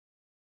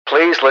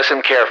Please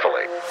listen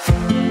carefully.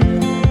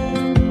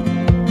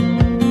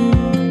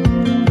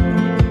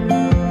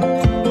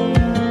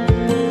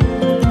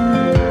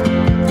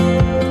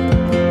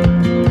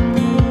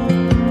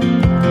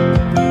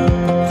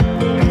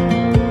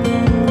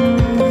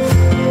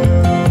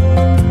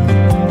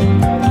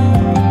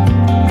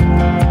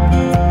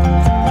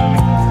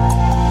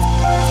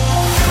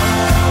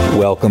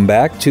 Welcome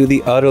back to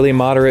the Utterly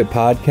Moderate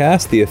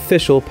Podcast, the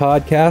official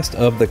podcast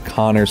of the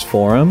Connors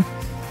Forum.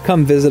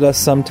 Come visit us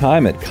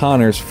sometime at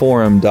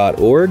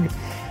connorsforum.org.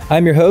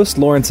 I'm your host,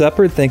 Lawrence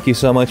Eppard. Thank you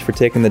so much for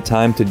taking the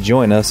time to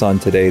join us on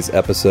today's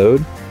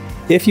episode.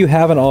 If you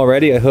haven't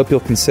already, I hope you'll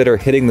consider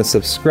hitting the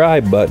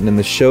subscribe button in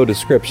the show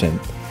description.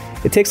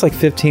 It takes like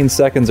 15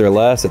 seconds or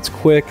less. It's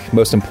quick.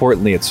 Most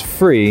importantly, it's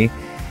free.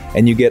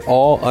 And you get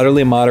all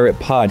Utterly Moderate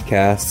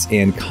podcasts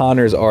and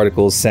Connors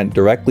articles sent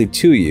directly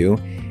to you.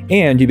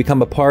 And you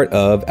become a part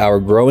of our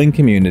growing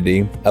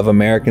community of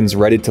Americans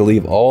ready to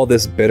leave all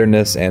this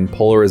bitterness and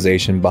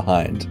polarization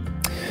behind.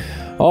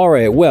 All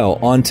right, well,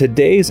 on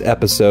today's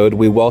episode,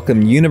 we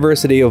welcome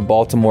University of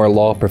Baltimore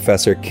law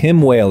professor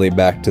Kim Whaley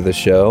back to the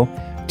show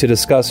to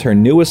discuss her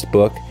newest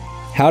book,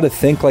 How to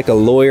Think Like a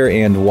Lawyer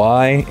and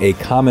Why, A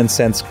Common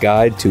Sense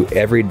Guide to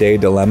Everyday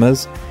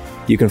Dilemmas.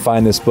 You can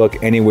find this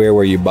book anywhere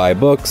where you buy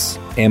books,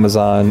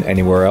 Amazon,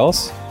 anywhere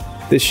else.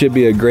 This should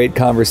be a great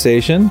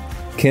conversation.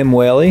 Kim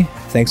Whaley,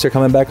 thanks for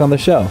coming back on the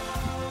show.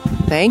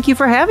 Thank you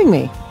for having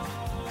me.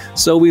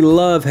 So we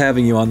love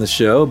having you on the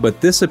show, but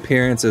this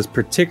appearance is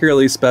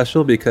particularly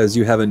special because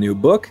you have a new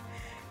book,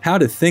 How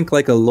to Think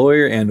Like a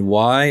Lawyer and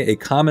Why, A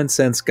Common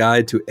Sense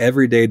Guide to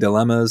Everyday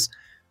Dilemmas,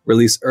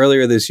 released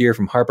earlier this year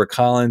from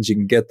HarperCollins. You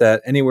can get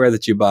that anywhere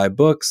that you buy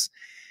books.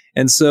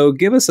 And so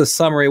give us a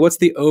summary. What's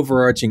the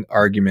overarching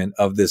argument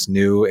of this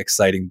new,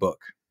 exciting book?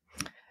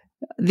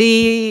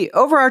 The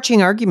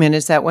overarching argument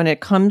is that when it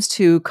comes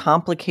to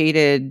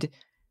complicated,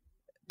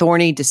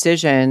 thorny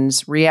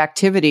decisions,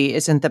 reactivity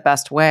isn't the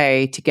best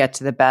way to get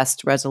to the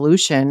best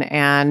resolution.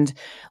 And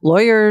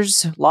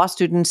lawyers, law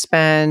students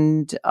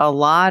spend a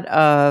lot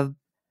of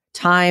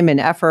time and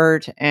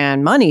effort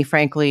and money,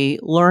 frankly,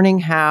 learning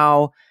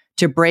how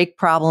to break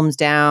problems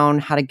down,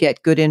 how to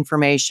get good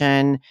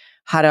information,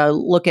 how to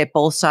look at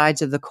both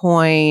sides of the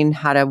coin,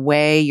 how to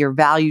weigh your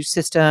value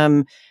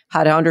system,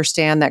 how to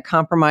understand that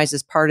compromise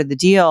is part of the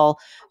deal.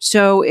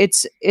 So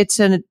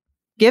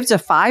gives a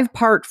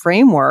 5-part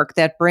framework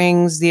that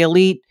brings the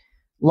elite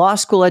law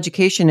school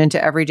education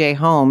into everyday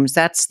homes.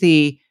 That's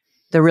the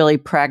really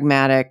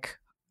pragmatic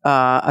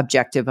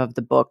objective of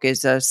the book,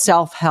 is a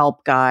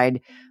self-help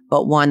guide,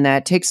 but one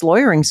that takes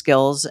lawyering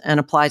skills and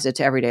applies it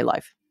to everyday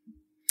life.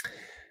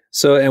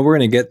 So, and we're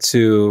going to get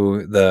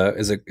to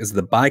is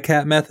the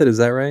BICAT method, is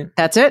that right?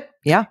 That's it.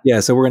 Yeah.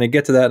 Yeah. So we're going to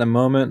get to that in a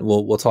moment.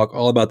 We'll talk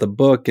all about the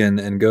book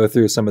and go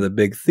through some of the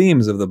big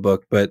themes of the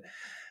book. But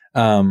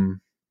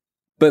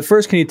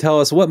first, can you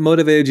tell us what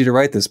motivated you to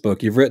write this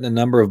book? You've written a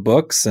number of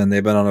books and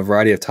they've been on a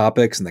variety of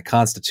topics and the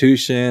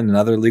Constitution and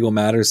other legal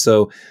matters.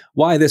 So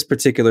why this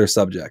particular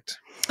subject?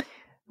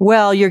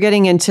 Well, you're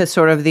getting into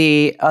sort of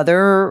the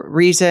other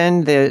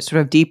reason, the sort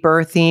of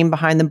deeper theme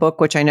behind the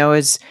book, which I know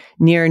is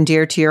near and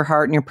dear to your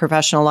heart in your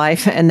professional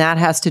life. And that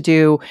has to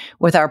do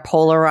with our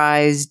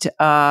polarized,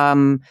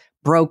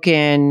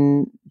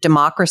 broken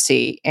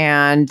democracy.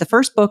 And the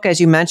first book, as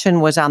you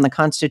mentioned, was on the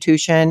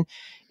Constitution.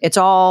 It's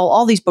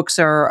all these books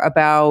are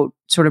about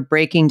sort of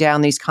breaking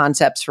down these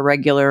concepts for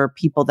regular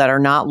people that are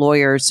not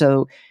lawyers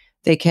so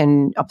they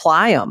can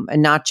apply them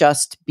and not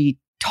just be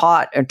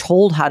taught or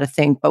told how to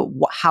think, but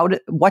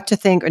what to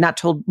think, or not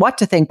told what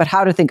to think, but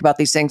how to think about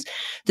these things.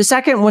 The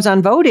second was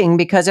on voting,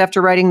 because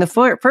after writing the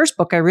first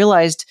book, I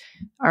realized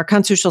our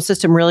constitutional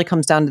system really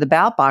comes down to the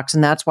ballot box.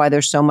 And that's why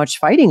there's so much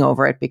fighting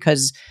over it,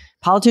 because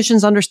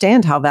politicians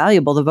understand how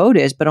valuable the vote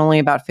is, but only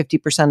about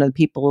 50% of the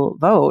people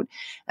vote.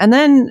 And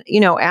then,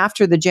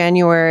 after the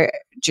January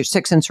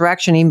 6th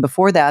insurrection, even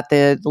before that,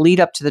 the lead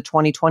up to the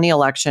 2020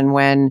 election,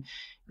 when,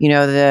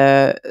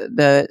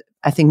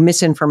 I think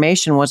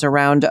misinformation was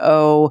around,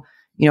 our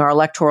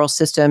electoral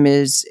system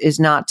is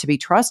not to be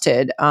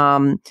trusted.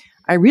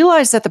 I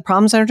realized that the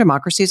problems in our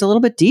democracy is a little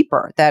bit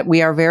deeper, that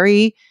we are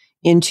very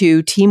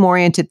into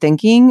team-oriented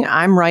thinking.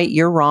 I'm right,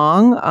 you're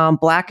wrong,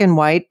 black and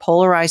white,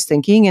 polarized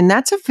thinking. And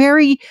that's a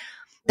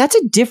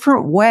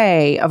different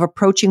way of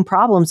approaching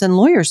problems than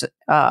lawyers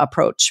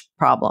approach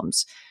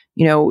problems.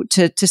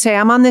 To say,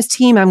 I'm on this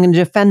team, I'm going to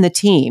defend the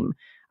team.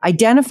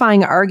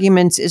 Identifying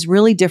arguments is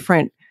really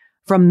different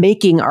from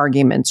making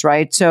arguments,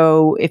 right?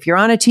 So if you're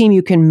on a team,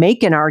 you can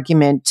make an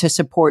argument to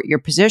support your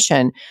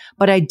position,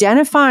 but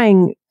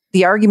identifying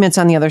the arguments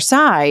on the other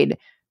side,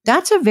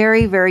 that's a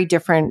very, very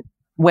different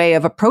way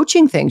of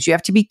approaching things. You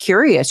have to be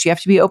curious. You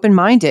have to be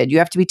open-minded. You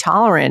have to be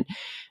tolerant.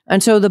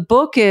 And so the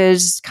book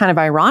is kind of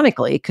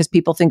ironically, because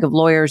people think of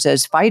lawyers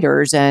as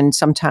fighters and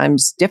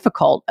sometimes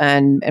difficult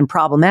and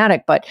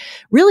problematic, but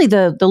really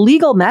the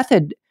legal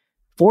method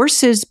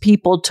forces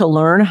people to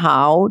learn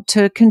how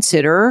to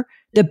consider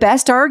the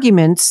best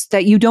arguments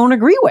that you don't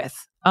agree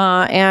with.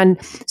 And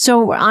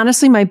so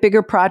honestly, my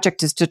bigger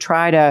project is to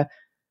try to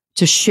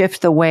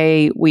shift the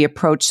way we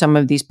approach some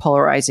of these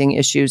polarizing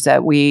issues,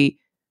 that we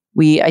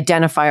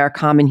identify our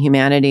common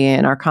humanity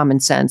and our common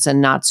sense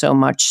and not so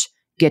much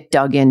get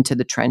dug into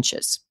the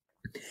trenches.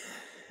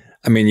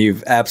 I mean,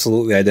 you've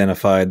absolutely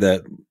identified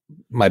that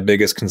my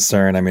biggest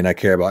concern. I mean, I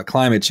care about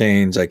climate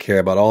change. I care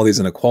about all these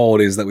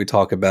inequalities that we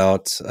talk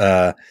about.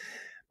 But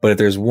if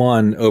there's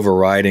one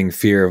overriding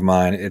fear of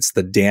mine, it's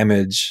the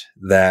damage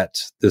that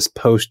this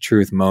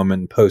post-truth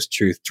moment,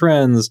 post-truth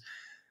trends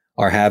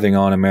are having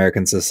on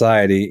American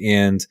society.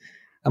 And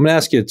I'm going to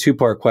ask you a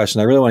two-part question.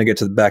 I really want to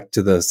get back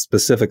to the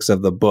specifics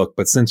of the book,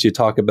 but since you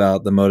talk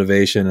about the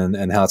motivation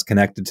and how it's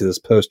connected to this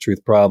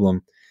post-truth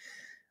problem,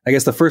 I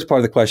guess the first part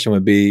of the question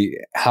would be,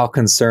 how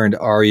concerned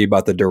are you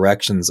about the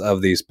directions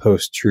of these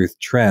post-truth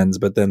trends?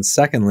 But then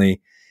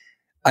secondly,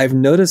 I've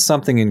noticed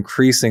something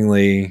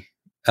increasingly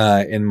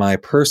in my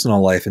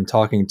personal life and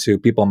talking to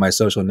people on my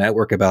social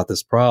network about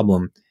this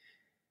problem,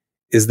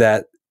 is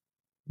that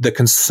the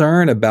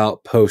concern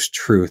about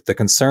post-truth, the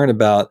concern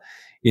about,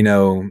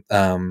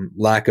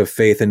 lack of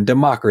faith in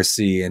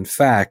democracy and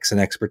facts and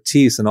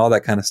expertise and all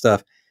that kind of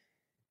stuff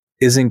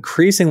is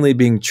increasingly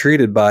being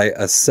treated by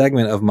a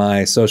segment of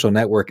my social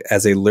network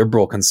as a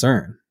liberal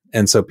concern.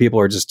 And so people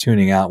are just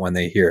tuning out when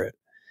they hear it.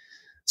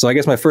 So I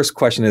guess my first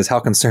question is, how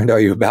concerned are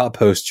you about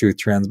post-truth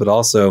trends? But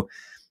also,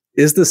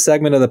 is the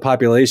segment of the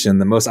population,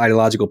 the most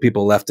ideological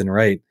people left and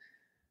right,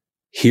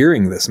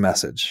 hearing this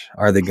message?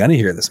 Are they going to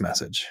hear this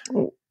message?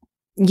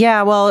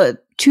 Yeah, well,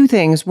 two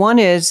things. One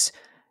is,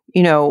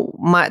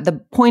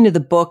 the point of the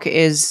book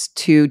is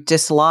to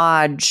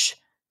dislodge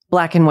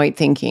black and white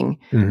thinking.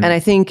 Mm-hmm. And I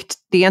think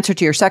the answer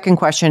to your second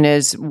question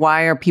is,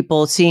 why are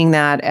people seeing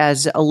that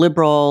as a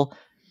liberal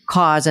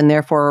cause and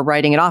therefore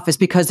writing it off? Is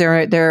because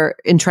they're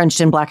entrenched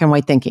in black and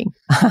white thinking.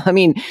 I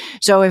mean,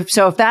 so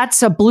if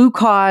that's a blue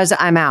cause,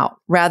 I'm out,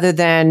 rather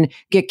than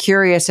get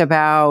curious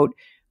about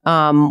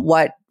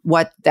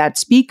what that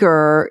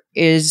speaker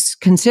is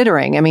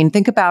considering. I mean,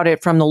 think about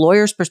it from the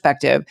lawyer's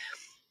perspective.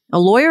 A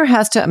lawyer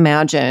has to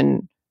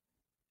imagine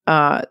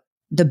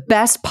the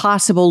best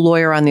possible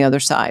lawyer on the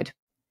other side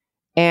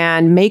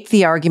and make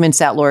the arguments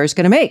that lawyer is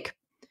going to make.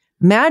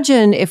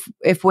 Imagine if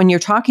when you're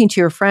talking to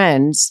your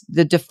friends,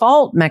 the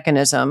default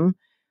mechanism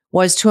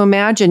was to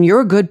imagine you're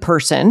a good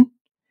person,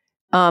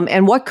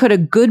 and what could a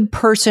good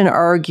person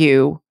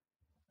argue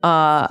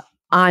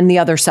on the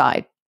other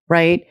side,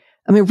 right?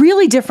 I mean,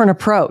 really different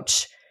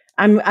approach.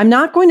 I'm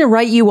not going to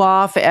write you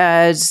off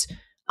as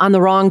on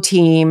the wrong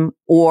team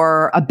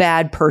or a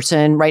bad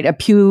person, right? A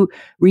Pew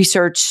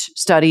Research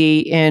study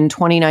in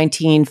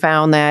 2019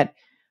 found that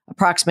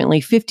approximately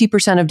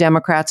 50% of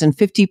Democrats and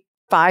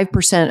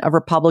 55% of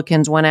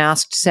Republicans, when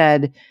asked,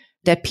 said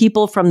that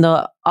people from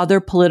the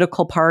other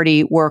political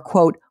party were,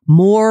 quote,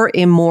 more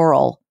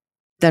immoral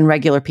than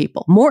regular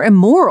people. More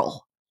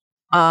immoral.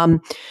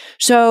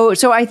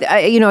 So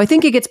I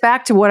think it gets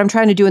back to what I'm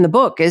trying to do in the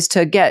book, is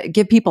to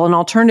give people an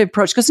alternative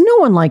approach, because no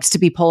one likes to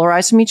be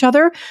polarized from each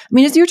other. I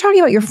mean, as you're talking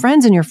about your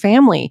friends and your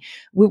family,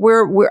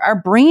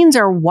 our brains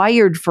are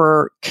wired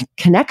for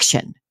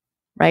connection,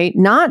 right?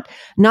 Not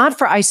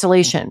for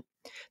isolation.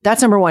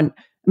 That's number one.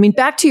 I mean,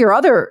 back to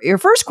your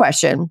first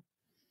question.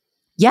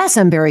 Yes,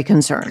 I'm very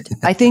concerned.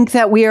 I think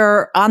that we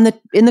are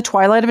in the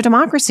twilight of a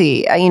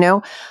democracy.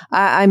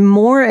 I'm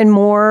more and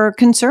more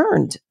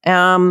concerned.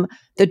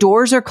 The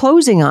doors are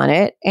closing on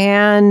it,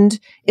 and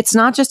it's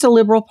not just a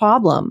liberal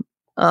problem.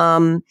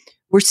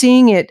 We're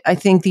seeing it. I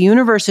think the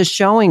universe is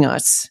showing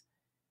us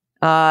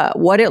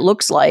what it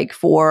looks like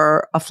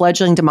for a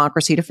fledgling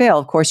democracy to fail.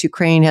 Of course,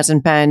 Ukraine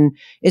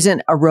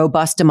isn't a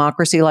robust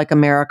democracy like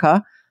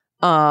America.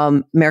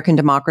 American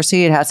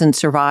democracy, it hasn't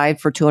survived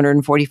for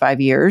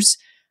 245 years.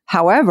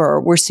 However,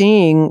 we're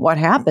seeing what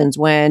happens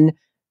when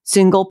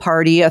single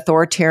party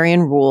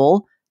authoritarian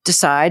rule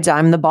decides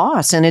I'm the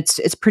boss, and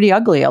it's pretty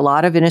ugly. A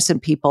lot of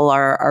innocent people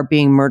are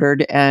being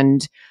murdered,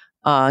 and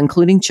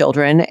including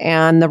children,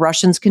 and the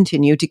Russians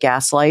continue to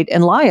gaslight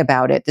and lie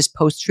about it, this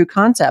post-truth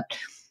concept.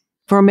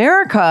 For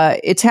America,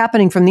 it's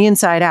happening from the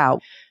inside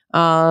out.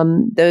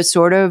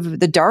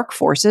 The dark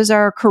forces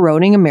are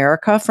corroding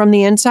America from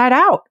the inside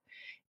out.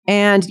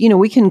 And,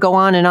 we can go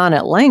on and on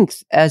at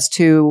length as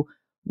to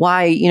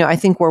why, I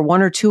think we're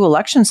one or two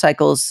election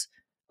cycles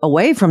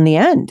away from the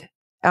end.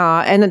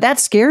 And that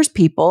scares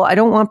people. I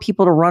don't want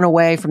people to run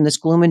away from this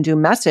gloom and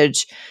doom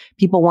message.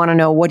 People want to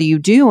know, what do you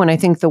do? And I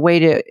think the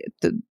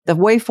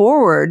way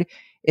forward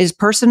is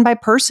person by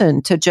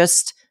person to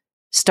just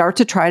start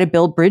to try to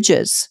build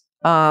bridges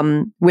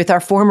with our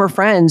former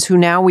friends who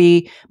now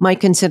we might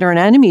consider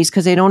enemies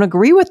because they don't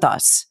agree with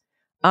us.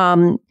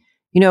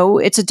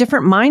 It's a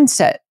different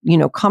mindset.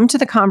 Come to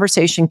the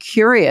conversation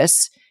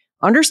curious,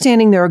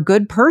 understanding they're a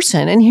good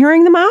person, and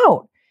hearing them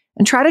out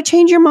and try to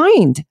change your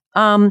mind.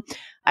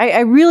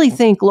 I really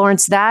think,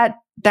 Lawrence, that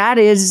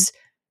is,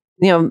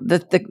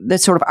 the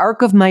sort of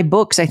arc of my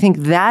books. I think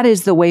that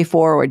is the way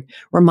forward,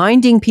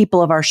 reminding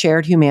people of our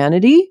shared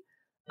humanity.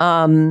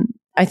 I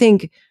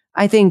think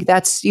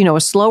that's, a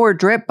slower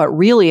drip, but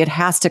really it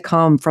has to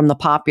come from the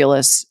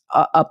populace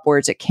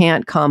upwards. It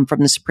can't come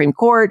from the Supreme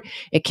Court.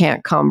 It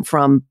can't come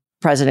from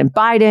President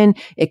Biden.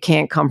 It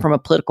can't come from a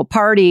political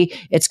party.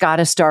 It's got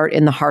to start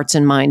in the hearts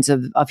and minds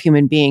of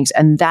human beings.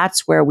 And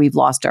that's where we've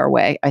lost our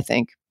way, I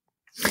think.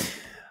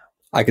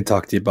 I could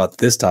talk to you about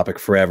this topic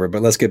forever,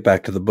 but let's get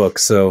back to the book.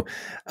 So,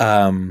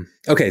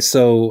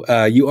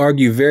 you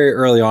argue very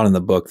early on in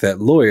the book that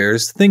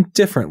lawyers think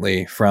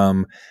differently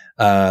from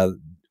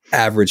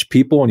average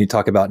people when you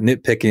talk about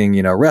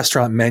nitpicking,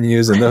 restaurant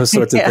menus and those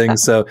sorts of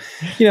things. So,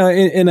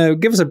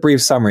 give us a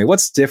brief summary.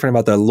 What's different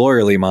about the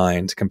lawyerly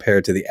mind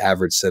compared to the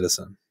average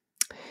citizen?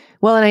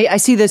 Well, and I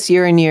see this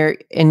year in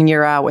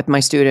year out with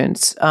my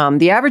students.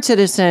 The average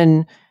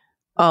citizen,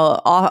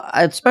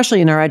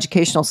 especially in our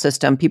educational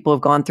system, people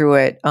have gone through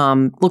it,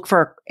 look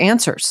for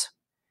answers.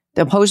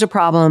 They'll pose a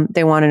problem.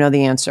 They want to know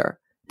the answer.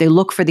 They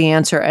look for the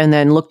answer and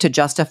then look to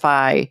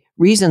justify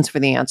reasons for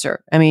the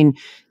answer. I mean,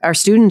 our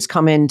students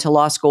come into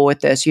law school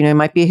with this. You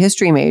might be a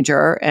history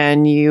major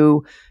and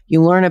you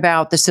learn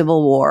about the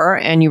Civil War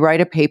and you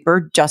write a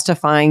paper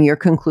justifying your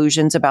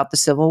conclusions about the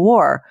Civil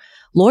War.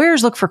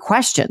 Lawyers look for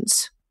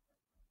questions.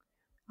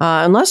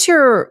 Unless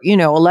you're,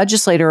 a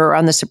legislator or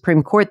on the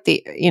Supreme Court,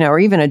 or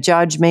even a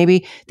judge,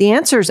 maybe the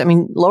answers,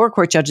 lower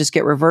court judges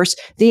get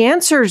reversed. The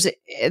answers,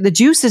 the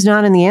juice is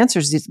not in the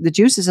answers. The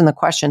juice is in the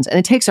questions. And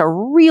it takes a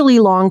really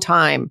long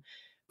time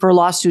for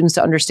law students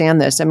to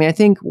understand this. I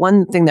think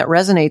one thing that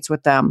resonates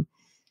with them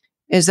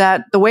is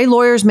that the way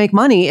lawyers make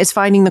money is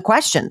finding the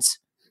questions.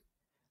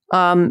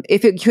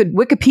 If it could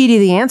Wikipedia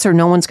the answer,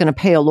 no one's going to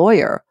pay a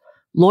lawyer.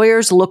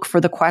 Lawyers look for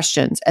the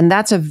questions. And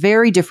that's a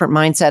very different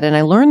mindset. And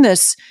I learned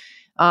this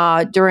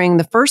during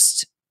the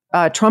first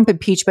Trump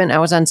impeachment. I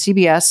was on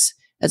CBS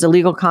as a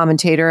legal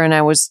commentator, and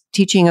I was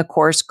teaching a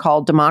course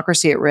called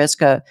Democracy at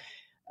Risk at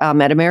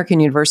American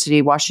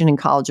University, Washington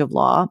College of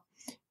Law.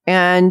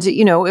 And,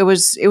 it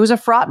was a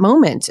fraught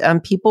moment.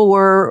 People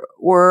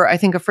were, I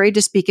think, afraid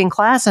to speak in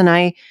class. And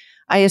I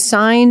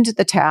assigned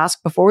the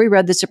task before we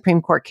read the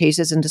Supreme Court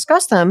cases and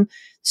discussed them.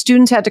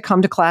 Students had to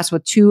come to class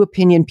with 2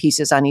 opinion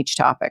pieces on each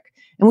topic.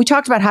 And we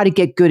talked about how to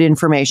get good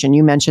information.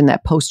 You mentioned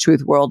that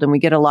post-truth world, and we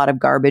get a lot of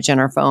garbage on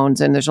our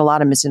phones, and there's a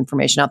lot of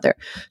misinformation out there.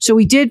 So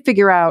we did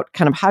figure out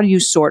kind of how do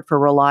you sort for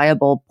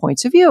reliable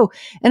points of view.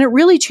 And it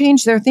really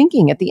changed their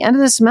thinking. At the end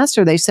of the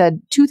semester, they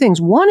said 2 things.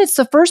 One, it's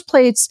the first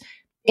place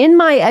in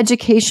my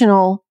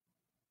educational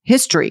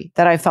history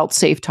that I felt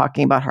safe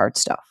talking about hard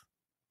stuff.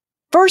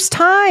 First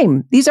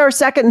time. These are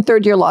 2nd and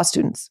 3rd year law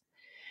students.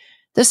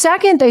 The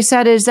second, they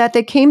said, is that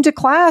they came to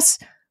class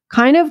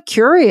kind of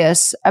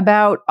curious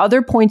about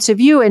other points of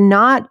view and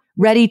not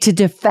ready to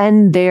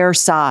defend their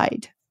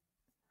side.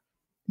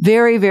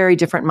 Very, very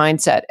different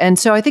mindset. And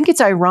so I think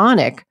it's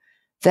ironic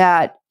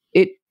that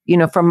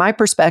from my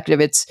perspective,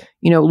 it's,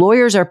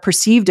 lawyers are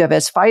perceived of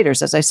as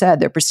fighters. As I said,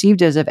 they're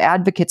perceived as of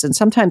advocates and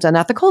sometimes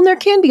unethical, and there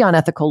can be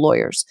unethical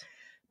lawyers.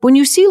 When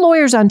you see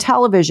lawyers on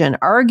television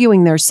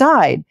arguing their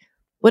side,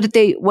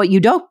 what you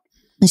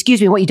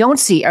don't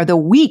see are the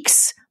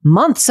weeks,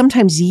 months,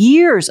 sometimes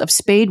years of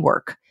spade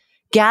work,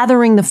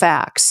 gathering the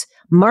facts,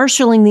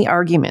 marshaling the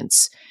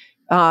arguments,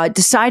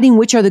 deciding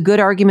which are the good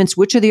arguments,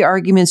 which are the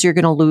arguments you're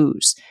going to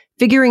lose,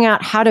 figuring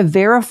out how to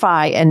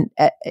verify and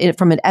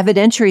from an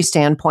evidentiary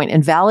standpoint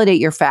and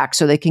validate your facts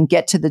so they can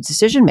get to the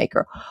decision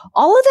maker.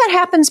 All of that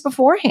happens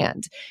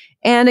beforehand.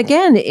 And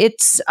again,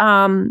 it's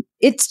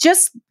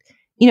just,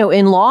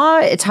 in law,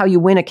 it's how you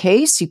win a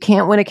case. You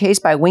can't win a case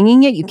by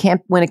winging it. You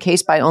can't win a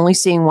case by only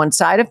seeing one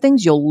side of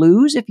things. You'll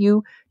lose if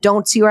you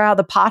don't see how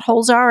the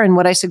potholes are. And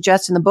what I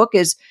suggest in the book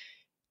is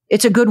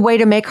it's a good way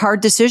to make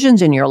hard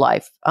decisions in your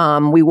life.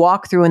 We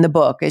walk through in the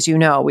book, as you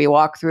know, we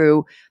walk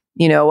through,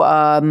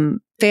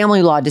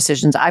 family law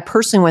decisions. I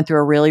personally went through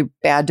a really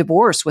bad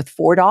divorce with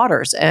 4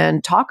 daughters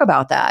and talk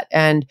about that.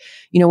 And,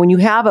 when you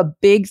have a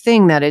big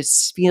thing that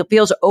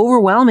feels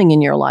overwhelming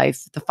in your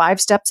life, the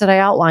 5 steps that I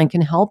outline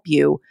can help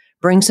you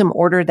bring some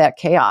order to that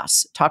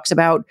chaos. It talks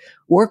about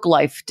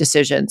work-life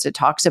decisions. It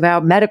talks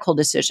about medical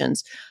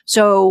decisions.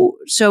 So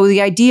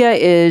the idea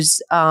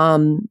is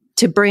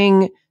to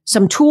bring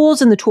some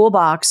tools in the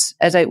toolbox,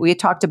 as we had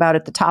talked about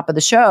at the top of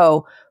the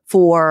show,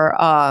 for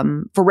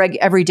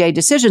everyday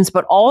decisions,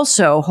 but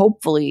also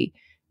hopefully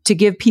to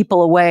give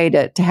people a way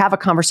to have a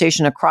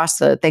conversation across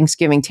the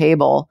Thanksgiving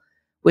table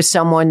with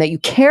someone that you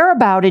care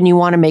about and you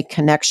want to make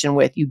connection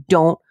with. You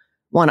don't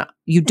want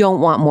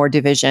more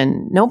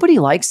division. Nobody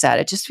likes that.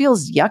 It just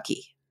feels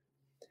yucky.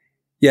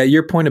 Yeah,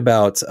 your point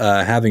about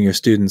having your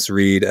students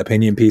read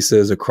opinion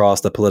pieces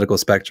across the political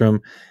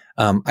spectrum,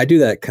 I do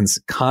that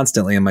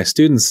constantly. And I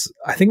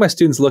think my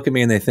students look at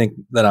me and they think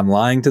that I'm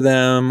lying to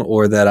them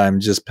or that I'm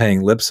just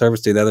paying lip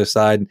service to the other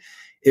side.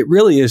 It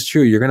really is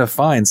true. You're going to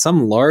find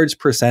some large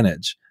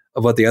percentage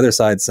of what the other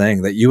side's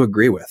saying that you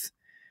agree with.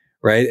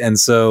 Right. And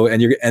so,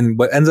 and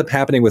what ends up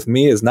happening with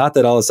me is not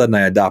that all of a sudden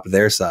I adopt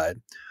their side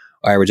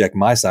or I reject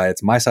my side.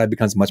 It's my side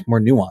becomes much more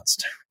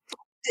nuanced.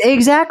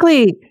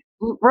 Exactly.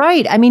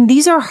 Right. I mean,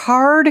 these are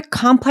hard,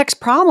 complex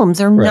problems.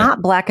 They're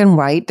not black and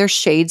white. They're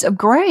shades of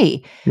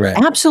gray. Right.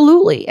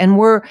 Absolutely. And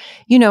we're,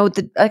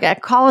 I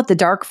call it the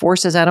dark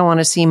forces. I don't want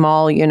to seem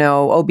all,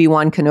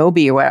 Obi-Wan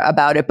Kenobi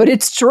about it, but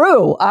it's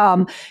true.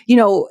 And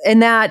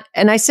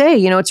I say,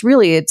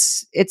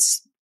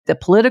 it's the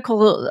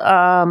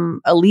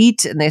political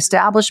elite and the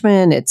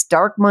establishment, it's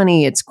dark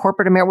money, it's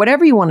corporate America,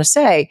 whatever you want to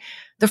say.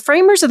 The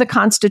framers of the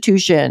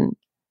Constitution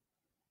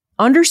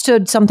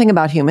understood something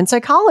about human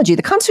psychology.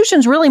 The Constitution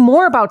is really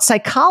more about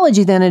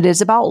psychology than it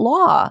is about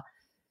law.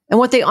 And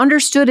what they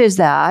understood is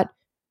that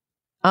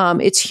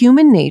it's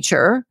human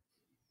nature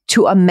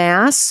to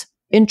amass,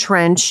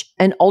 entrench,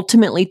 and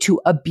ultimately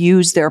to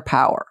abuse their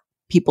power,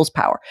 people's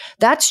power.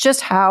 That's just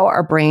how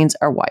our brains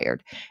are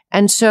wired.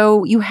 And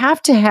so you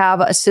have to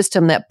have a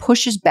system that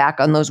pushes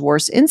back on those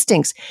worst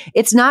instincts.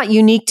 It's not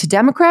unique to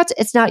Democrats.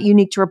 It's not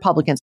unique to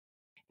Republicans.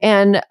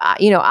 And,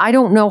 I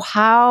don't know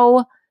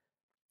how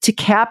to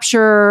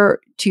capture,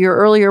 to your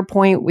earlier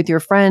point with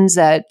your friends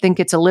that think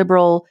it's a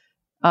liberal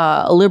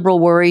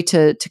worry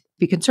to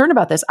be concerned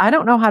about this. I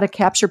don't know how to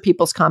capture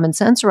people's common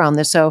sense around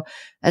this. So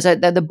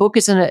the book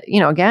isn't,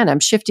 again, I'm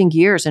shifting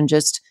gears and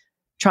just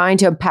trying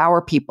to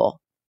empower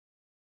people.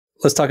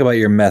 Let's talk about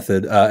your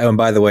method. And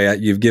by the way,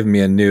 you've given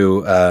me a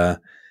new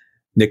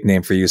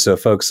nickname for you. So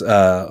folks,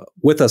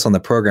 with us on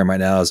the program right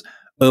now is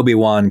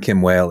Obi-Wan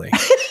Kim Whaley.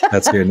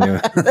 That's your new.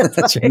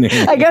 That's your new.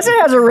 I guess it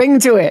has a ring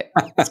to it.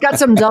 It's got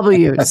some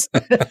W's.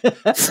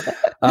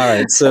 All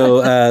right. So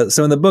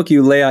in the book,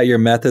 you lay out your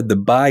method, the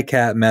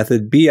BICAT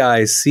method,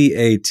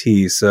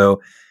 BICAT.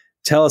 So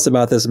tell us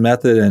about this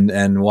method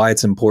and why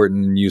it's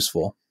important and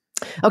useful.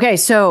 Okay.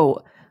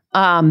 So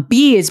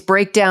B is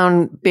break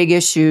down big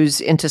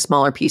issues into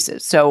smaller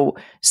pieces. So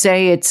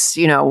say it's,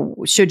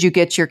 should you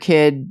get your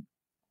kid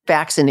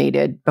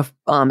vaccinated if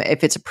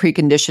it's a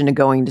precondition to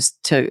going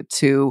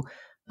to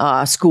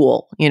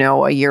school,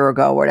 a year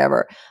ago or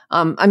whatever.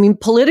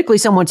 Politically,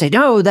 someone would say,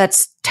 no,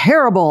 that's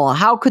terrible.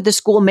 How could the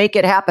school make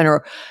it happen?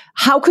 Or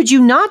how could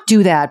you not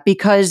do that?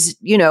 Because,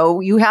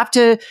 you have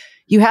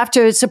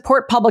to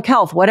support public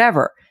health,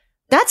 whatever.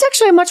 That's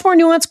actually a much more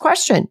nuanced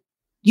question.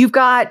 You've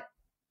got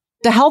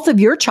the health of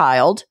your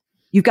child.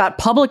 You've got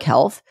public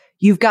health.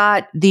 You've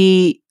got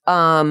the,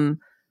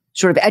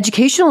 sort of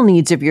educational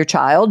needs of your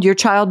child. Your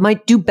child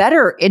might do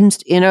better in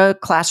a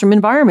classroom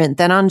environment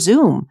than on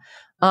Zoom.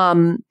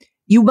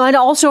 You might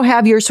also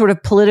have your sort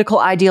of political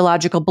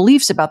ideological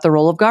beliefs about the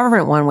role of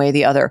government one way or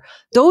the other.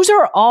 Those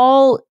are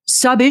all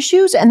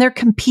sub-issues and they're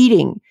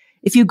competing.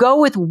 If you go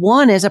with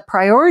one as a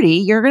priority,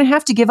 you're going to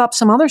have to give up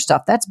some other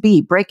stuff. That's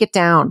B, break it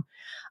down.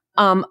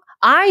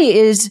 I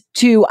is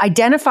to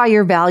identify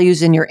your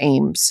values and your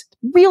aims.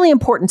 Really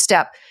important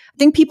step. I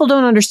think people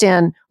don't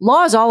understand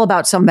law is all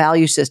about some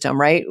value system,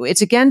 right?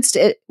 It's against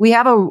it. We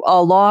have a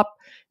law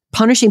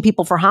punishing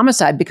people for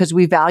homicide because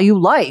we value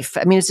life.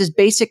 I mean, it's as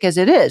basic as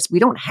it is. We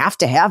don't have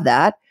to have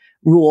that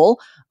rule.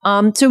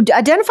 So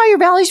identify your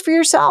values for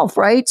yourself,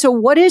 right? So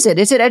what is it?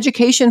 Is it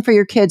education for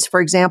your kids,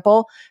 for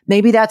example?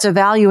 Maybe that's a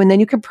value, and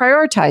then you can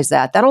prioritize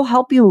that. That'll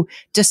help you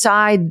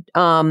decide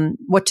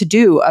what to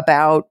do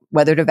about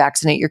whether to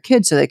vaccinate your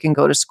kids so they can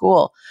go to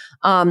school.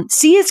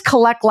 C is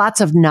collect lots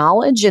of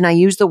knowledge, and I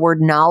use the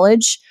word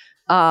knowledge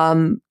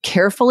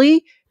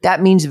carefully.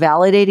 That means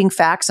validating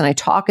facts. And I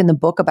talk in the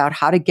book about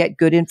how to get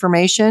good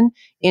information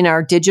in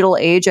our digital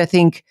age. I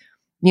think,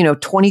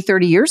 20,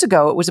 30 years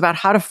ago, it was about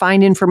how to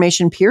find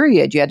information,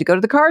 period. You had to go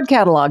to the card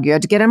catalog. You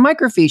had to get a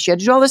microfiche. You had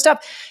to do all this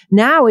stuff.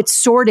 Now it's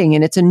sorting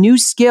and it's a new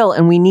skill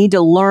and we need to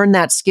learn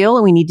that skill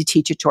and we need to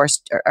teach it to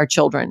our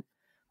children.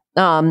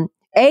 A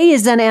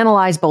is then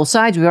analyze both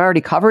sides. We've already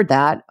covered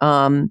that.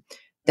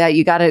 That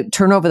you got to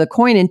turn over the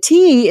coin. And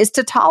T is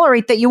to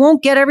tolerate that you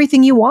won't get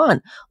everything you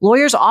want.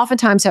 Lawyers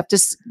oftentimes have to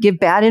give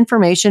bad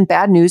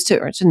news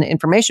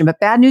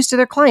to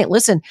their client.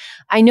 Listen,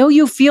 I know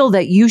you feel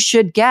that you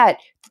should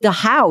get the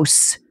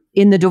house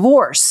in the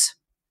divorce,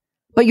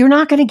 but you're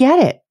not going to get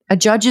it. A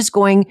judge is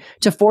going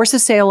to force a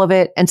sale of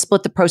it and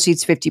split the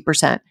proceeds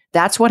 50%.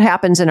 That's what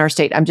happens in our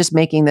state. I'm just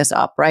making this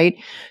up, right?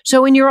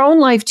 So in your own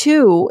life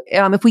too,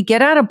 if we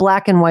get out of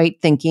black and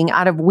white thinking,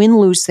 out of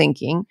win-lose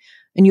thinking,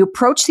 and you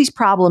approach these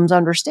problems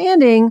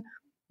understanding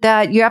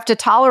that you have to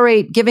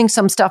tolerate giving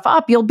some stuff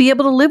up, you'll be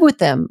able to live with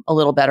them a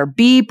little better.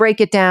 B, break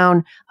it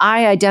down.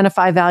 I,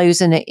 identify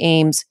values and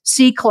aims.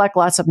 C, collect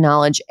lots of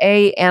knowledge.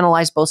 A,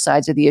 analyze both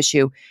sides of the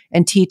issue.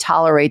 And T,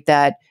 tolerate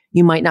that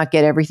you might not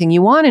get everything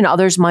you want and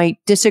others might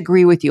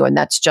disagree with you. And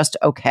that's just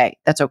okay.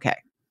 That's okay.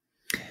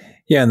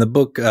 Yeah, in the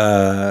book,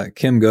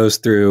 Kim goes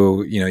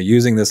through,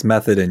 using this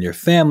method in your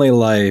family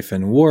life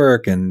and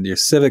work and your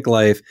civic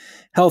life,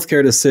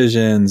 healthcare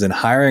decisions and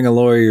hiring a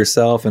lawyer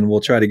yourself. And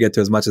we'll try to get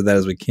to as much of that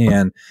as we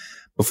can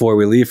before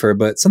we leave her.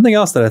 But something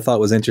else that I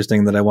thought was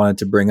interesting that I wanted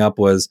to bring up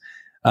was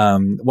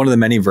one of the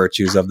many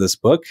virtues of this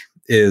book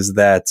is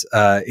that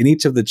in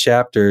each of the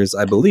chapters,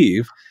 I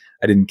believe,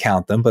 I didn't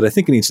count them, but I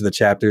think in each of the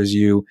chapters,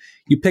 you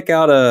pick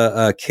out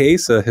a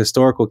case, a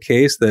historical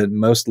case that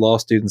most law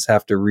students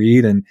have to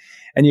read, and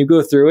you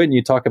go through it and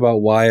you talk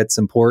about why it's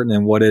important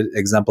and what it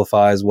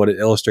exemplifies, what it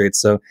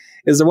illustrates. So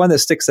is there one that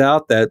sticks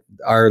out that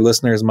our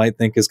listeners might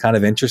think is kind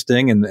of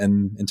interesting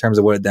in terms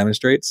of what it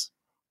demonstrates?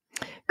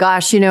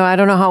 Gosh, I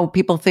don't know how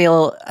people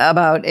feel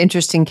about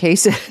interesting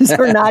cases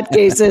or not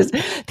cases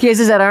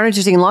that aren't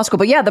interesting in law school.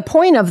 But yeah, the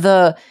point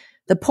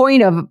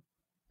of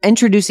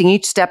introducing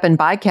each step in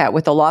BICAT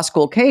with a law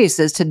school case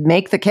is to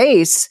make the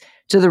case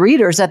to the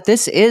readers that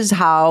this is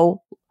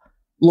how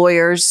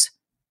lawyers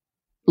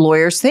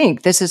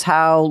think. This is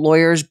how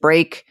lawyers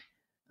break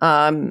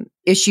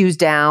issues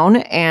down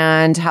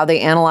and how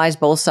they analyze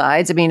both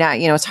sides. I mean,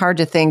 it's hard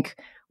to think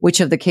which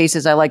of the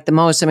cases I like the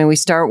most. I mean, we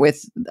start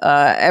with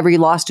every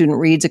law student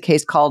reads a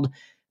case called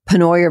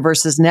Pennoyer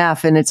versus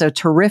Neff, and it's a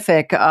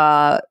terrific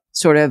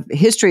sort of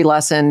history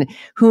lesson.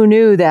 Who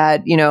knew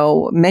that,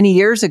 many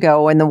years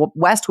ago when the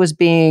West was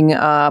being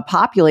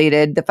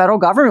populated, the federal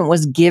government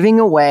was giving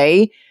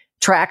away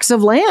tracts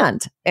of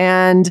land.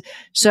 And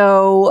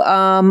so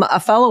a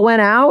fellow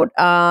went out,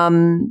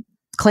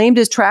 claimed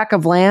his tract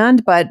of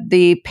land, but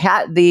the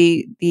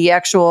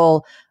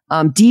actual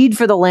deed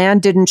for the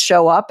land didn't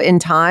show up in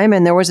time,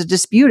 and there was a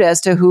dispute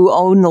as to who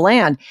owned the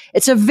land.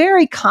 It's a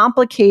very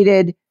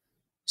complicated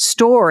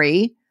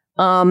story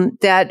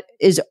that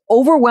is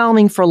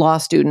overwhelming for law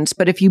students.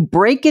 But if you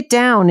break it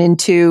down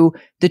into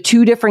the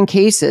two different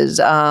cases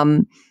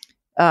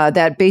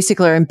that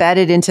basically are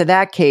embedded into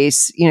that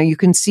case, you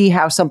can see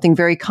how something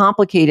very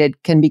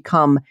complicated can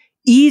become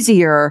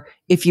easier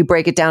if you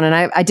break it down. And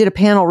I did a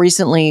panel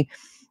recently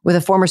with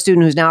a former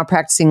student who's now a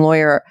practicing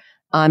lawyer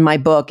on my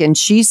book. And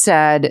she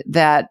said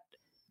that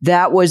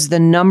was the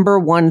number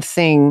one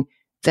thing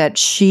that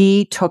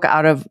she took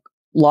out of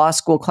law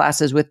school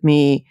classes with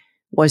me,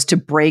 was to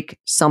break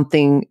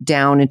something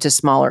down into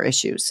smaller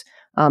issues,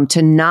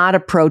 to not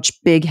approach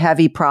big,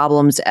 heavy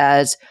problems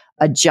as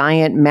a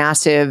giant,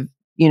 massive,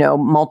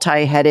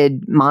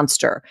 multi-headed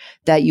monster,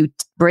 that you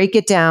break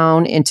it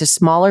down into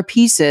smaller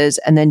pieces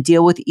and then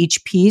deal with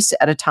each piece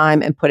at a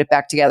time and put it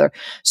back together.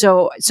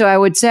 So I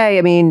would say,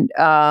 I mean,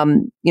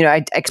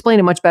 I explain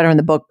it much better in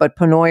the book, but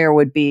Pennoyer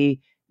would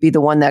be the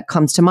one that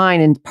comes to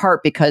mind, in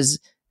part because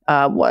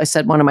I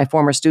said one of my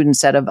former students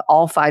said of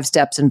all 5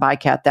 steps in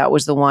BICAT, that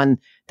was the one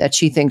that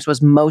she thinks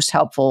was most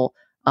helpful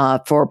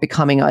for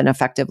becoming an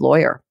effective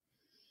lawyer.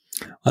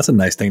 That's a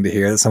nice thing to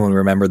hear, that someone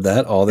remembered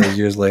that all those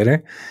years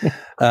later.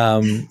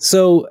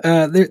 So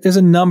there's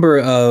a number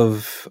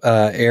of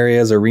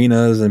areas,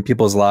 arenas in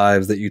people's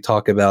lives that you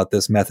talk about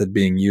this method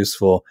being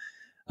useful.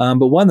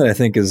 But one that I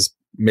think is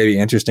maybe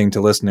interesting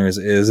to listeners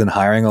is in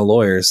hiring a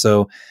lawyer.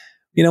 So,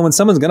 when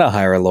someone's going to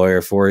hire a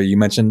lawyer for, you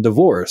mentioned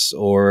divorce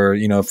or,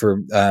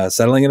 for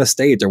settling an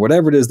estate or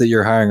whatever it is that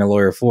you're hiring a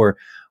lawyer for,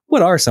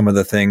 what are some of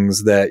the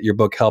things that your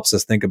book helps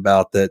us think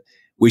about that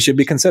we should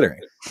be considering?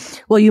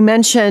 Well, you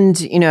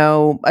mentioned,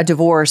 a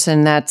divorce,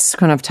 and that's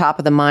kind of top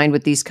of the mind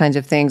with these kinds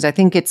of things. I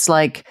think it's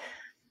like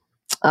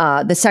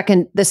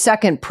the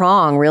second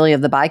prong really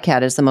of the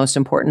BICAT is the most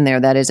important there.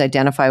 That is,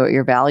 identify what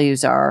your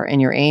values are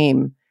and your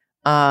aim.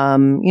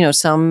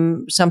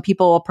 Some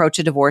people approach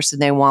a divorce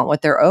and they want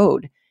what they're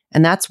owed.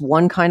 And that's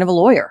one kind of a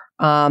lawyer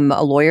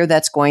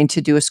that's going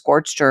to do a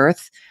scorched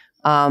earth.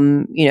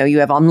 You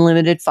have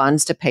unlimited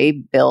funds to pay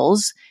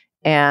bills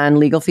and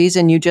legal fees,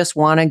 and you just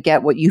want to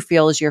get what you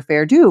feel is your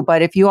fair due.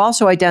 But if you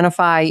also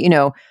identify,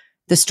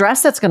 the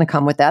stress that's going to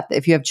come with that,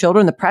 if you have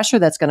children, the pressure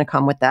that's going to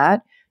come with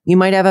that, you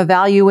might have a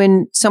value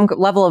in some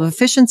level of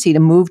efficiency to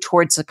move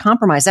towards a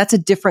compromise. That's a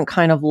different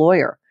kind of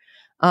lawyer.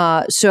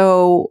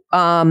 So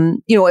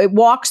it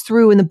walks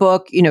through in the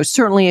book,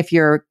 certainly if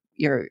you're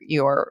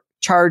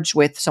charged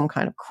with some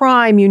kind of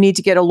crime, you need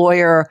to get a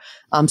lawyer,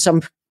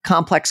 some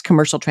complex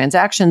commercial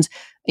transactions.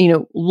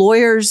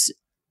 Lawyers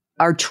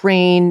are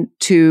trained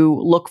to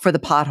look for the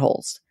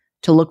potholes,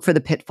 to look for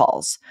the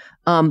pitfalls.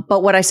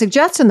 But what I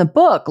suggest in the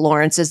book,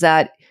 Lawrence, is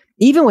that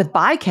even with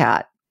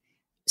BICAT,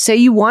 say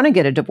you want to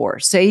get a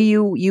divorce, say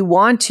you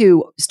want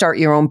to start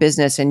your own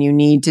business and you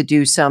need to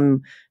do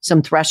some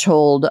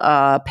threshold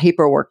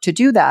paperwork to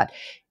do that.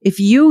 If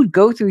you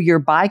go through your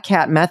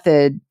BICAT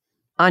method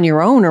on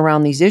your own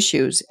around these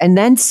issues and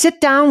then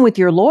sit down with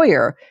your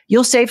lawyer,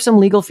 you'll save some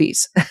legal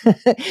fees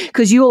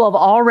because you will have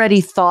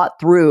already thought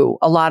through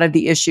a lot of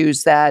the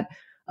issues that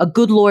a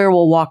good lawyer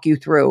will walk you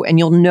through, and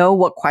you'll know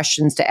what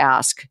questions to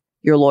ask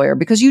your lawyer,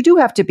 because you do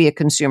have to be a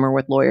consumer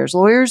with lawyers.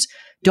 Lawyers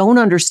don't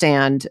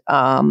understand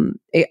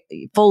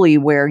fully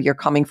where you're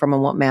coming from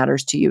and what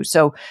matters to you.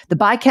 So the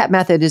BICAT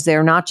method is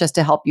there not just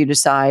to help you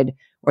decide,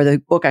 or the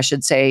book, I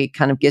should say,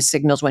 kind of gives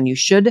signals when you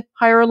should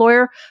hire a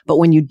lawyer, but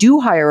when you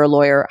do hire a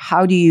lawyer,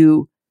 how do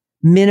you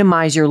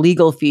minimize your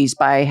legal fees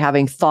by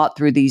having thought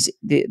through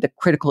the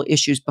critical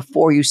issues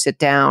before you sit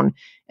down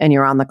and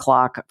you're on the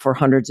clock for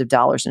hundreds of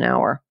dollars an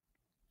hour?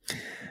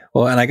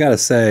 Well, and I got to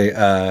say,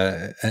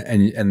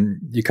 and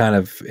you kind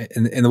of,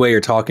 in the way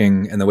you're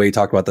talking and the way you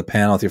talk about the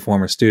panel with your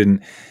former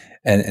student,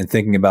 and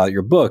thinking about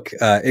your book,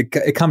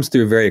 it comes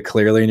through very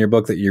clearly in your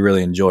book that you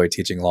really enjoy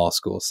teaching law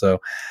school. So,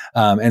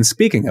 and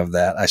speaking of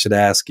that, I should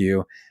ask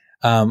you,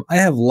 I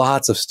have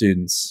lots of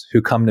students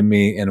who come to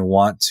me and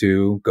want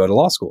to go to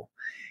law school,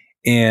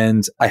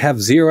 and I have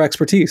zero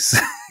expertise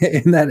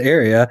in that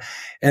area.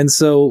 And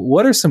so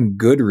what are some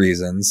good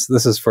reasons?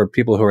 This is for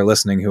people who are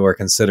listening who are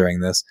considering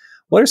this.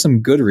 What are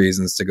some good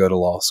reasons to go to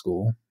law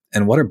school,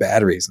 and what are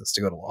bad reasons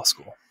to go to law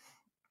school?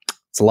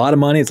 It's a lot of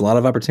money. It's a lot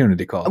of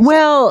opportunity cost.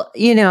 Well,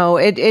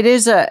 it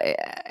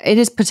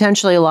is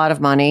potentially a lot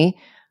of money.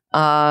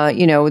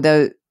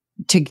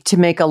 To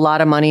make a lot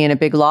of money in a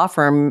big law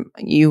firm,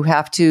 you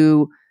have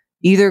to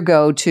either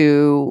go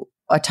to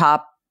a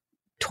top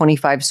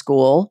 25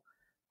 school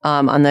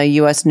on the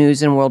U.S.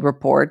 News and World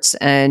Reports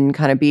and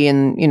kind of be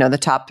in, the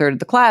top third of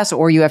the class,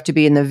 or you have to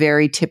be in the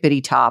very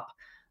tippity top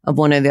of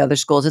one of the other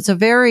schools. It's a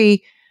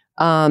very,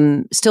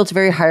 it's a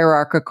very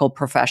hierarchical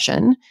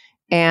profession,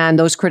 and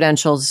those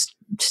credentials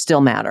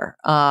still matter.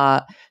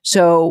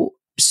 So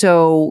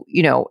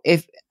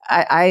if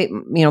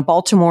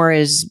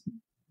Baltimore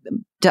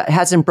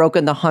hasn't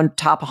broken the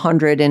top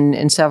 100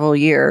 in several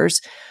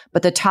years,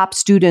 but the top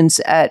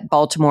students at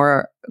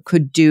Baltimore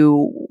could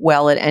do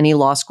well at any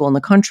law school in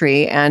the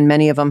country, and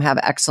many of them have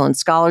excellent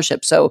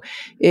scholarships. So,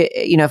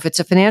 if it's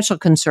a financial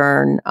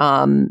concern,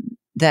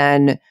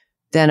 then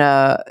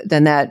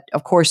that,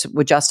 of course,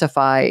 would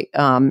justify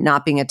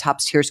not being a top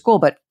tier school.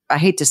 But I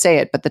hate to say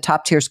it, but the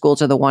top tier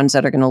schools are the ones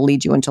that are going to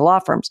lead you into law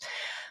firms.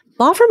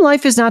 Law firm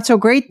life is not so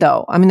great,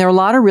 though. I mean, there are a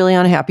lot of really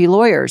unhappy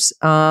lawyers.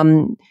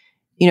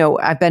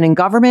 I've been in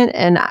government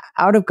and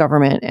out of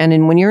government.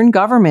 And when you're in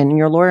government and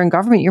you're a lawyer in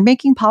government, you're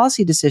making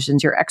policy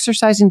decisions. You're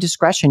exercising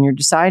discretion. You're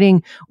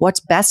deciding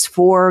what's best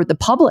for the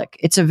public.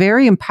 It's a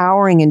very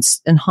empowering and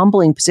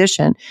humbling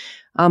position.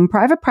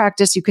 Private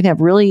practice, you can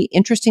have really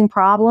interesting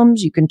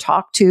problems. You can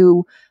talk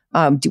to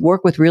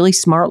work with really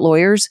smart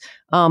lawyers.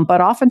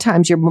 But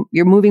oftentimes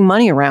you're moving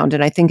money around.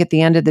 And I think at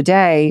the end of the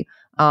day,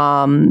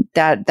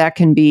 that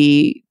can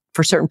be,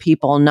 for certain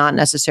people, not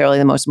necessarily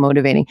the most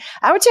motivating.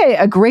 I would say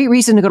a great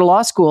reason to go to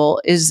law school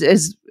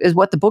is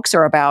what the books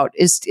are about.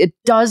 It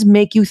does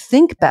make you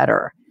think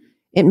better.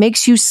 It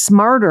makes you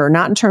smarter,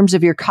 not in terms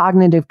of your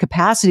cognitive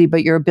capacity,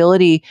 but your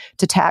ability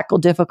to tackle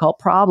difficult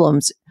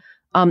problems.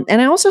 And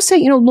I also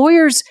say,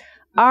 lawyers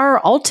are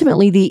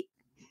ultimately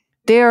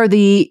they are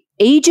the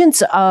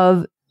agents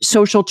of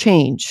social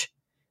change.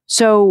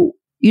 So,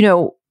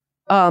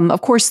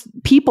 of course,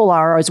 people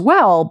are as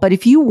well. But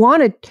if you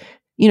want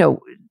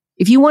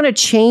to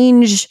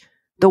change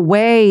the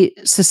way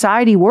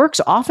society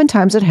works,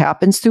 oftentimes it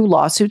happens through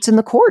lawsuits in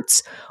the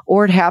courts,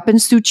 or it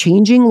happens through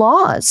changing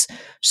laws.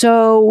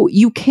 So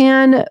you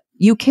can,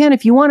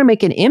 if you want to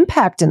make an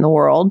impact in the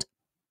world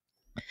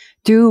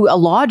through a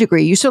law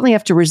degree, you certainly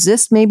have to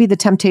resist maybe the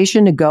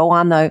temptation to go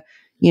on the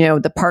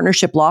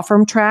partnership law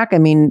firm track. I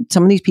mean,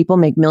 some of these people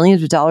make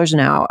millions of dollars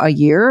a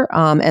year.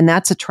 And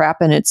that's a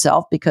trap in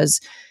itself, because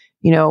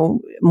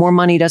more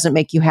money doesn't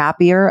make you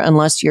happier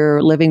unless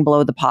you're living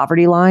below the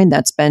poverty line.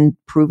 That's been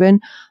proven.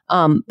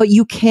 But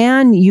you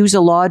can use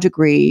a law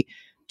degree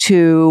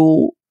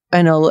and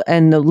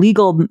the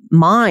legal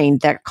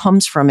mind that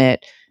comes from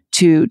it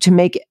to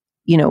make,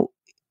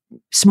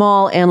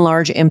 small and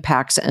large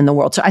impacts in the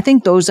world. So I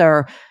think those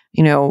are,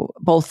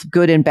 both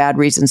good and bad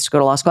reasons to go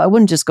to law school. I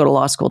wouldn't just go to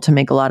law school to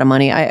make a lot of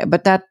money.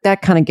 But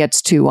that kind of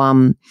gets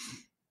to,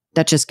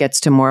 that just gets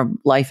to more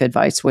life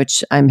advice,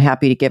 which I'm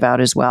happy to give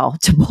out as well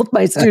to both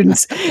my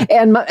students.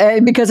 and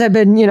because I've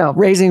been,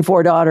 raising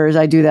 4 daughters,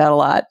 I do that a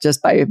lot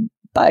just by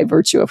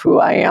virtue of who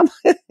I am.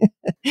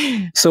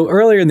 So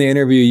earlier in the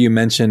interview, you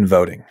mentioned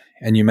voting,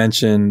 and you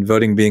mentioned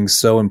voting being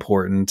so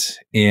important.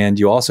 And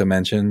you also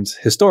mentioned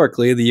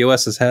historically, the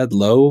U.S. has had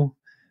low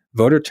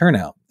voter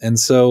turnout. And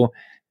so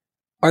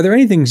are there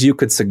any things you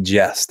could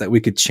suggest that we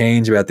could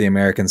change about the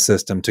American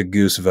system to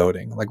goose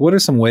voting? Like, what are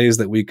some ways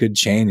that we could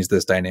change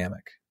this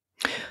dynamic?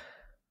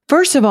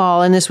 First of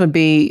all, and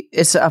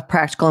it's a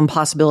practical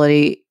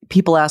impossibility.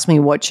 People ask me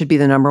what should be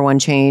the number one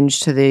change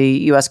to the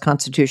U.S.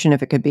 Constitution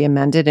if it could be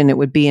amended, and it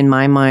would be, in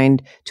my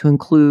mind, to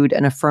include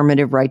an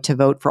affirmative right to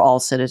vote for all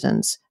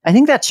citizens. I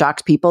think that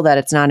shocks people that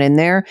it's not in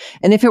there.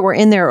 And if it were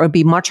in there, it would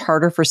be much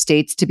harder for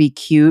states to be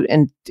cute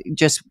and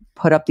just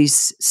put up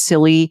these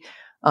silly,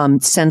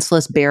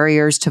 senseless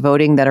barriers to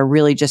voting that are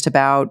really just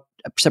about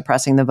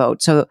suppressing the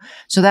vote. So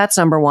that's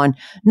number one.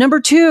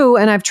 Number two,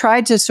 and I've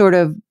tried to sort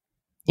of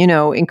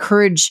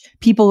encourage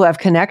people who have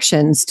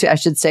connections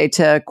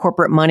to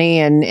corporate money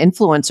and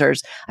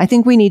influencers. I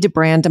think we need to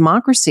brand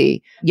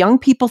democracy. Young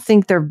people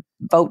think their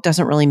vote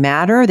doesn't really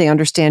matter. They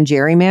understand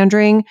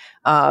gerrymandering.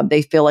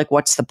 They feel like,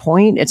 what's the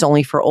point? It's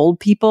only for old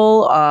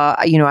people.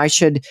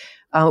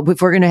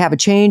 If we're going to have a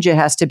change, it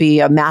has to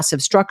be a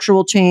massive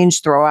structural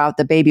change, throw out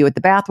the baby with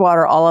the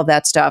bathwater, all of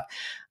that stuff.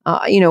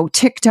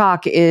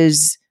 TikTok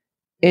is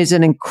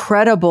an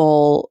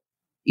incredible,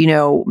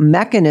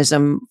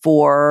 mechanism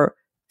for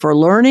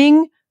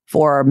learning,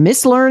 for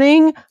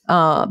mislearning,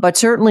 but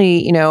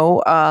certainly,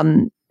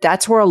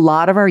 that's where a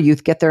lot of our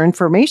youth get their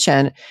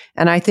information.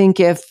 And I think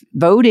if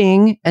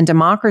voting and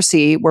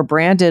democracy were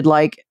branded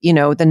like,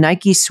 the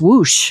Nike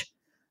swoosh,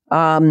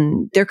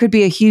 there could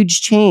be a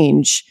huge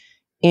change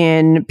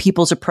in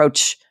people's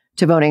approach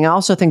to voting. I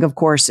also think, of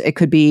course, it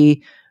could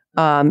be,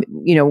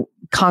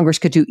 Congress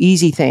could do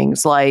easy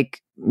things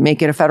like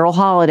make it a federal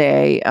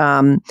holiday,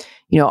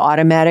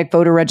 automatic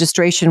voter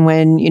registration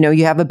when,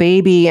 you have a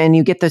baby and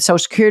you get the Social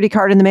Security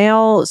card in the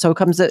mail. So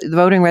comes the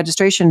voting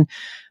registration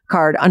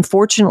card.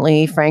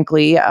 Unfortunately,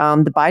 frankly,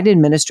 the Biden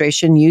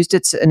administration used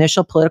its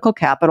initial political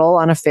capital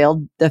on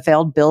the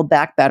failed Build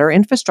Back Better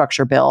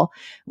infrastructure bill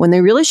when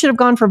they really should have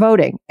gone for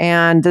voting.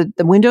 And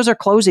the windows are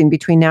closing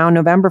between now and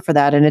November for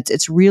that. And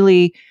it's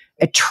really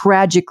a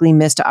tragically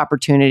missed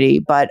opportunity.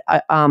 But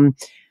I'm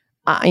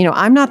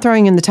not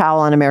throwing in the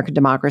towel on American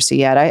democracy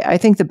yet. I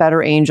think the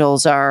better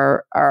angels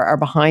are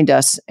behind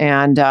us.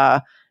 And,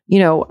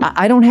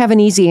 I don't have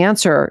an easy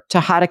answer to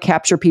how to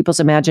capture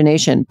people's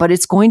imagination, but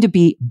it's going to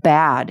be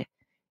bad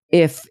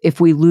if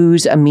we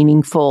lose a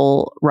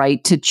meaningful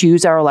right to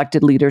choose our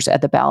elected leaders at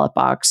the ballot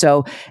box.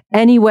 So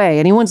anyway,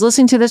 anyone's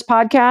listening to this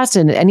podcast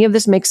and any of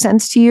this makes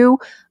sense to you,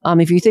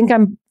 if you think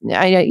I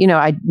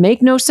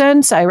make no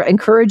sense, I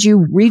encourage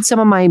you read some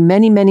of my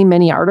many, many,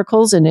 many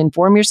articles and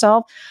inform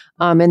yourself.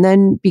 And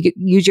then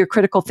use your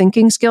critical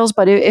thinking skills.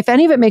 But if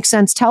any of it makes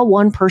sense, tell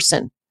one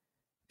person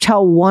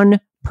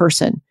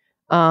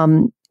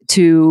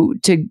to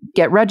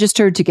get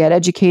registered, to get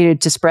educated,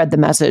 to spread the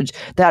message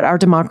that our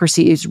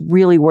democracy is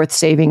really worth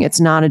saving. It's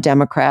not a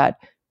Democrat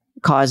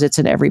cause. It's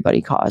an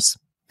everybody cause.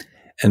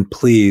 And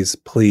please,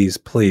 please,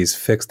 please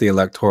fix the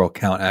Electoral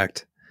Count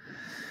Act.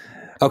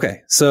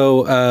 Okay,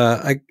 so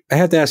I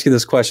have to ask you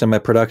this question. My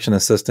production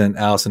assistant,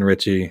 Allison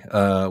Ritchie,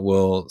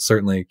 will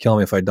certainly kill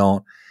me if I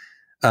don't.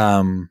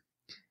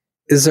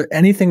 Is there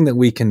anything that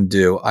we can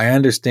do? I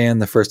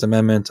understand the First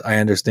Amendment. I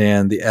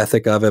understand the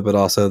ethic of it, but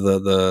also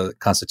the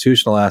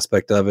constitutional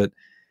aspect of it.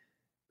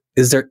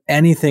 Is there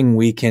anything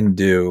we can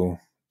do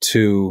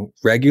to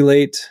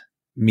regulate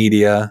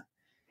media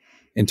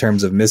in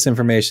terms of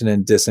misinformation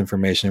and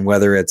disinformation,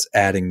 whether it's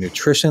adding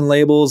nutrition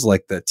labels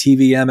like the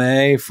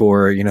TVMA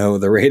for,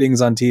 the ratings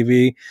on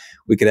TV?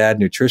 We could add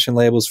nutrition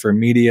labels for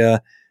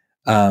media.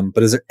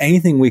 But is there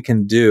anything we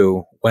can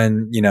do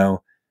when,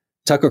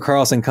 Tucker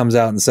Carlson comes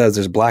out and says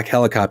there's black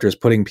helicopters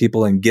putting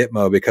people in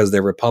Gitmo because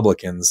they're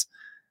Republicans?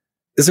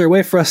 Is there a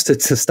way for us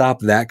to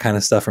stop that kind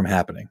of stuff from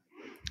happening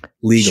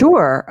legally?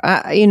 Sure.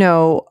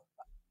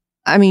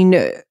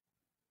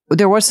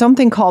 There was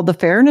something called the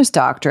Fairness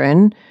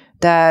Doctrine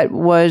that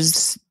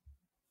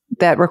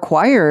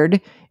required,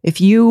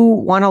 if you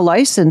want a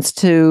license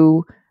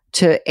to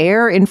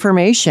air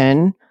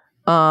information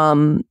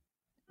on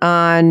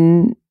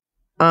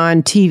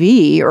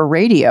TV or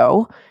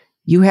radio,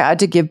 you had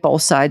to give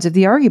both sides of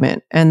the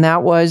argument. And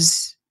that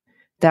was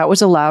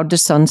allowed to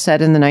sunset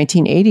in the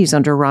 1980s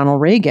under Ronald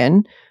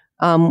Reagan.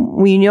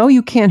 We know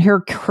you can't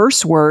hear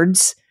curse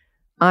words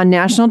on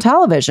national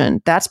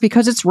television. That's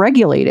because it's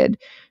regulated.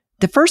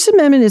 The First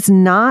Amendment is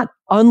not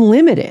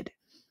unlimited.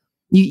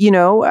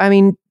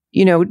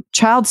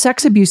 Child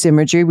sex abuse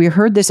imagery, we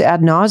heard this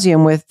ad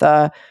nauseum with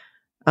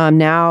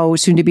now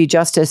soon to be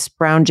Justice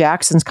Brown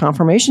Jackson's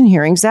confirmation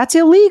hearings. That's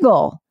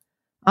illegal.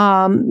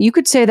 You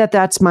could say that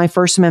that's my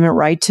First Amendment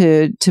right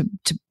to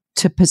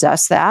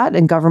possess that,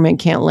 and government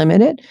can't limit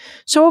it.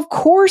 So of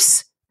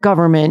course,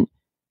 government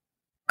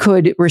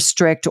could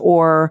restrict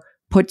or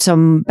put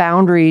some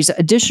boundaries,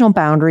 additional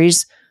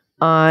boundaries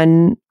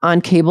on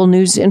cable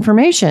news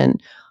information.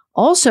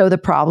 Also, the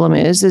problem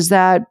is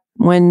that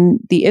when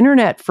the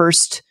internet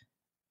first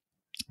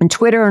and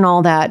Twitter and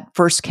all that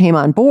first came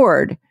on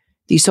board,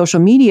 these social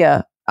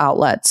media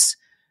outlets,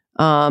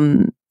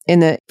 in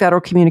the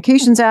Federal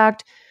Communications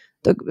Act,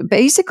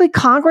 basically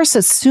Congress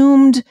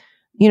assumed,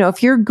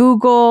 if you're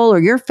Google or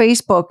you're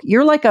Facebook,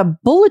 you're like a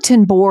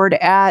bulletin board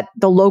at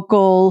the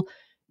local,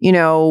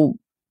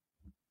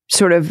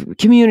 sort of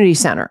community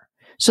center.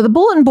 So the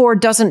bulletin board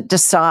doesn't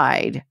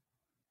decide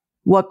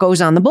what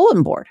goes on the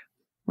bulletin board,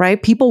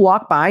 right? People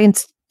walk by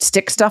and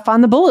stick stuff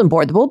on the bulletin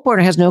board. The bulletin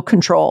board has no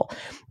control.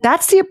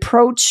 That's the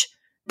approach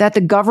that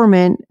the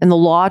government and the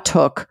law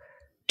took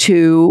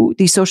to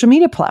these social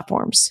media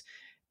platforms.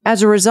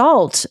 As a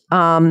result,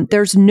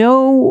 there's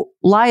no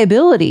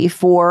liability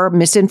for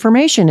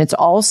misinformation. It's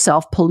all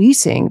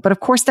self-policing. But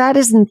of course, that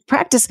is in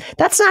practice.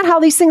 That's not how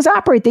these things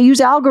operate. They use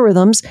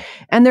algorithms,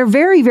 and they're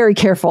very, very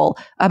careful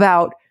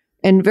about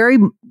and very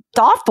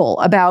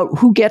thoughtful about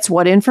who gets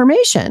what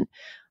information.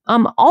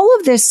 All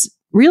of this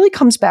really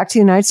comes back to the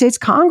United States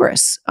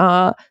Congress.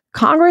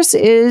 Congress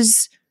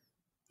is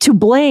to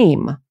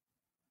blame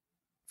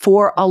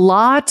for a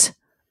lot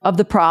of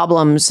the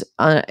problems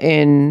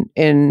in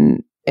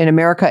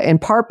America, in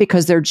part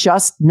because they're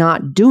just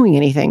not doing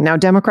anything. Now,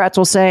 Democrats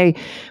will say,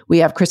 we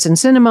have Kristen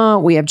Sinema,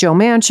 we have Joe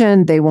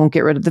Manchin, they won't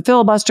get rid of the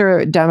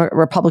filibuster.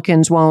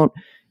 Republicans won't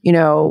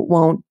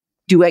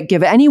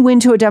give any win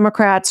to a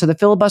Democrat, so the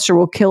filibuster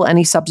will kill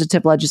any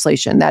substantive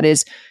legislation. That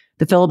is,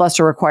 the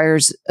filibuster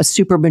requires a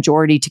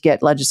supermajority to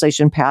get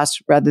legislation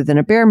passed rather than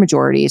a bare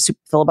majority. A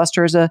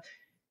filibuster is a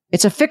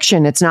It's a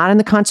fiction. It's not in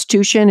the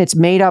Constitution. It's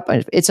made up.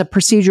 It's a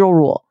procedural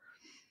rule.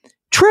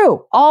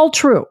 True. All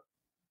true.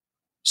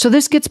 So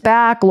this gets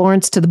back,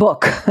 Lawrence, to the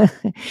book.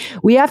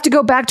 We have to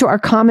go back to our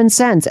common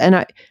sense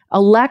and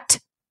elect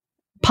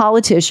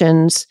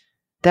politicians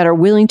that are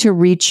willing to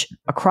reach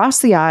across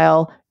the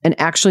aisle and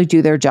actually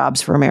do their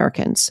jobs for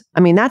Americans. I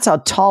mean, that's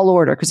a tall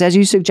order because, as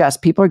you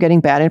suggest, people are getting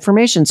bad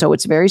information. So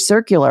it's very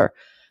circular.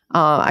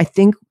 I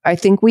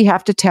think we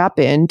have to tap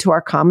into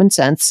our common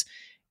sense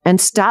and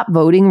stop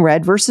voting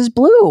red versus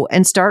blue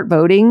and start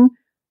voting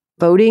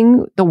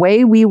the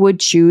way we would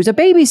choose a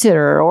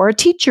babysitter or a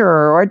teacher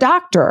or a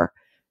doctor.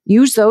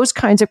 Use those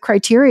kinds of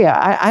criteria.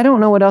 I don't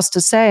know what else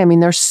to say. I mean,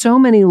 there's so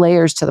many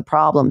layers to the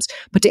problems.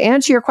 But to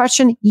answer your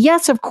question,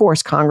 yes, of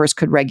course, Congress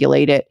could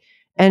regulate it,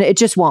 and it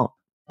just won't.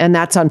 And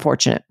that's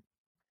unfortunate.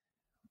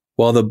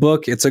 Well, the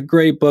book, it's a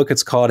great book.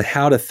 It's called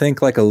How to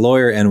Think Like a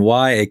Lawyer and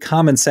Why, a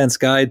common sense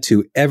guide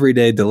to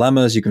everyday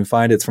dilemmas. You can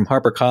find it from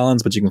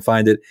HarperCollins, but you can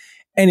find it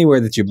anywhere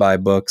that you buy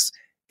books.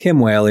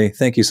 Kim Whaley,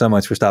 thank you so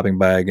much for stopping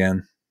by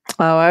again.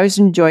 Oh, I always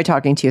enjoy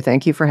talking to you.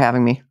 Thank you for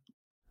having me.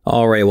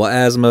 All right. Well,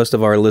 as most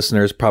of our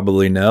listeners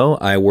probably know,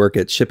 I work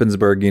at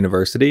Shippensburg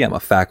University. I'm a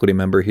faculty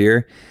member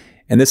here.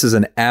 And this is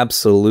an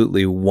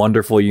absolutely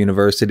wonderful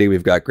university.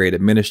 We've got great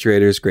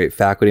administrators, great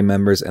faculty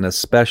members, and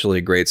especially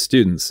great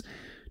students.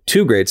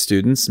 Two great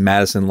students,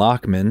 Madison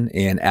Lockman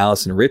and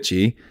Allison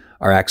Ritchie,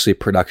 are actually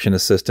production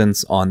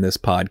assistants on this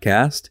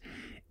podcast.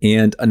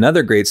 And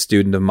another great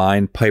student of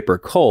mine, Piper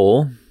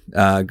Cole,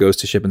 goes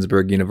to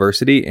Shippensburg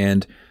University,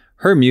 and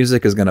her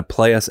music is going to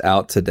play us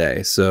out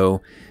today.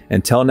 So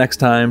until next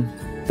time,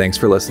 thanks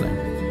for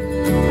listening.